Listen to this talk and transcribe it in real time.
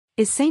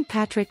Is St.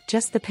 Patrick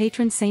just the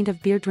patron saint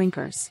of beer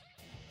drinkers?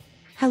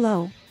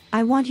 Hello,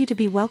 I want you to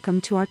be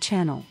welcome to our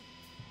channel.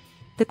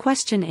 The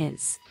question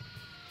is,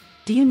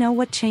 do you know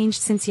what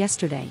changed since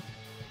yesterday?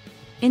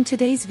 In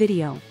today's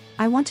video,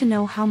 I want to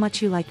know how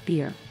much you like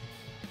beer.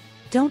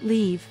 Don't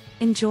leave,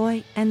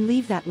 enjoy, and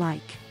leave that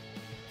like.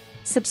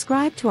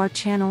 Subscribe to our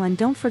channel and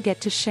don't forget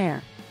to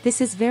share,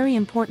 this is very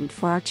important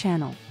for our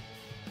channel.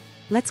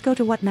 Let's go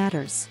to what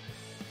matters.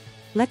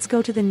 Let's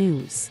go to the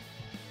news.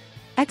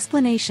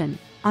 Explanation.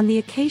 On the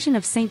occasion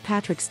of St.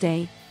 Patrick's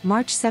Day,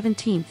 March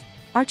 17th,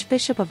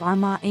 Archbishop of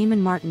Armagh Eamon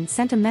Martin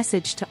sent a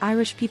message to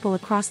Irish people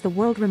across the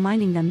world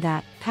reminding them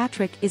that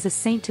Patrick is a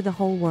saint to the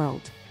whole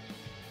world.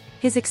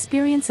 His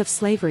experience of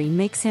slavery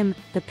makes him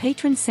the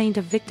patron saint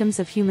of victims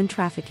of human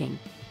trafficking.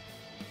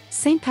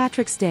 St.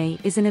 Patrick's Day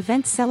is an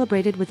event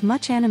celebrated with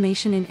much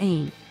animation in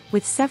Eamon,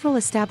 with several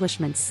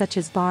establishments such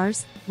as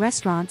bars,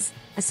 restaurants,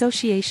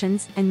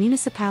 associations and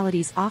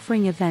municipalities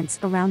offering events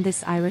around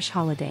this Irish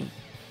holiday.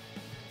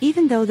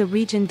 Even though the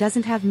region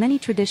doesn't have many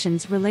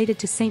traditions related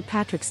to St.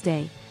 Patrick's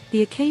Day,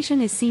 the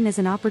occasion is seen as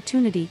an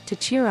opportunity to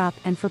cheer up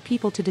and for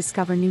people to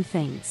discover new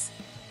things.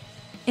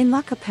 In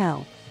La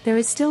Capelle, there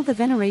is still the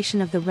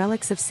veneration of the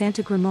relics of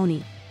Santa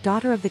Grimoni,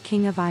 daughter of the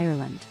King of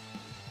Ireland.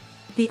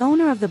 The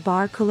owner of the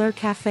Bar Couleur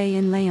Café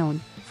in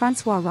Leon,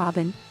 François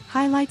Robin,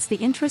 highlights the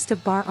interest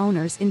of bar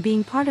owners in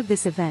being part of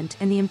this event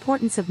and the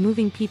importance of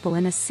moving people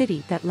in a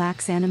city that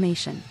lacks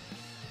animation.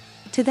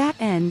 To that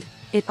end,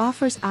 it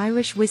offers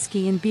Irish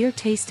whiskey and beer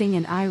tasting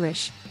and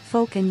Irish,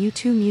 folk and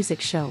U2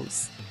 music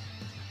shows.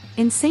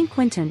 In St.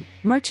 Quintin,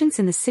 merchants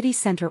in the city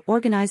centre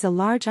organise a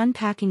large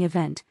unpacking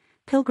event,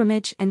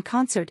 pilgrimage and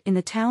concert in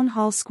the town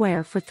hall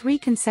square for 3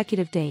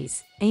 consecutive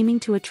days, aiming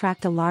to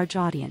attract a large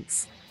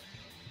audience.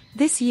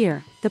 This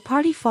year, the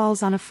party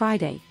falls on a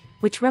Friday,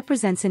 which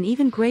represents an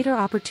even greater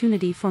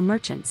opportunity for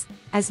merchants,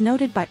 as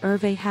noted by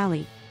Hervé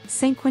Halley,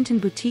 St. Quintin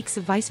Boutique's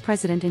vice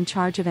president in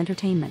charge of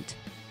entertainment.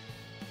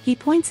 He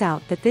points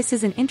out that this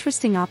is an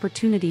interesting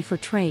opportunity for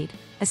trade,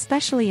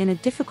 especially in a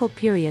difficult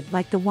period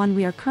like the one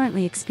we are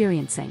currently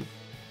experiencing.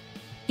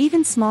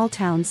 Even small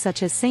towns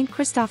such as St.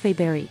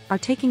 Christophe-Berry are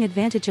taking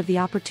advantage of the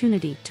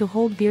opportunity to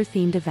hold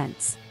beer-themed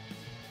events.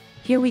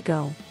 Here we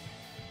go.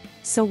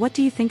 So what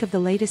do you think of the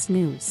latest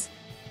news?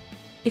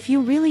 If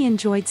you really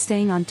enjoyed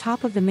staying on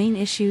top of the main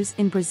issues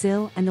in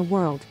Brazil and the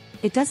world,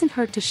 it doesn't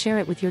hurt to share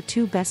it with your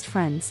 2 best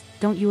friends,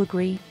 don't you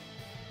agree?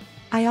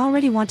 I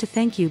already want to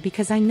thank you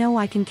because I know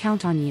I can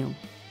count on you.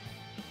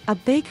 A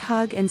big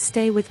hug and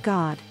stay with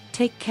God,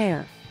 take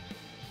care.